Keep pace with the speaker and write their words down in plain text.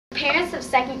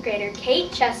second grader Kate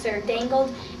Chesser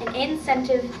dangled an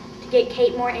incentive to get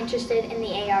Kate more interested in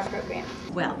the AR program.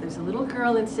 Well, there's a little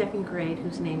girl in second grade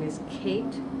whose name is Kate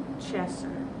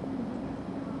Chesser.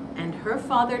 And her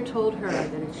father told her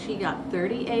that if she got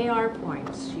 30 AR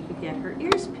points, she could get her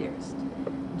ears pierced.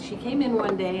 And she came in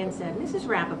one day and said, "Mrs.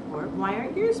 Rappaport, why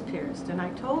aren't yours pierced?" And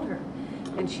I told her.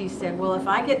 And she said, "Well, if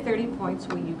I get 30 points,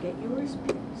 will you get yours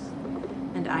pierced?"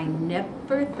 And I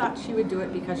never thought she would do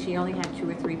it because she only had 2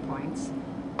 or 3 points,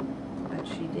 but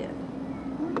she did.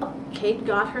 Kate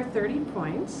got her 30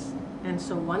 points, and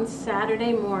so one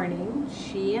Saturday morning,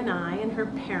 she and I and her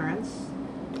parents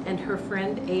and her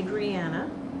friend Adriana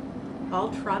all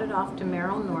trotted off to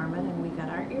Merrill Norman, and we got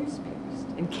our ears pierced.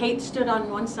 And Kate stood on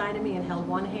one side of me and held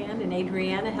one hand, and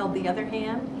Adriana held the other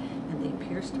hand, and they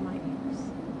pierced my ears.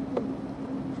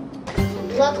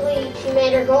 Luckily, she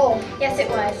made her goal. Yes, it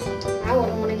was. I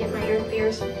wouldn't want to get my ears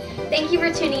pierced. Thank you for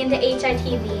tuning into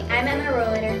HITV. I'm Emma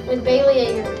Rohleder With Bailey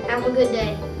Ager. Have a good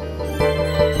day.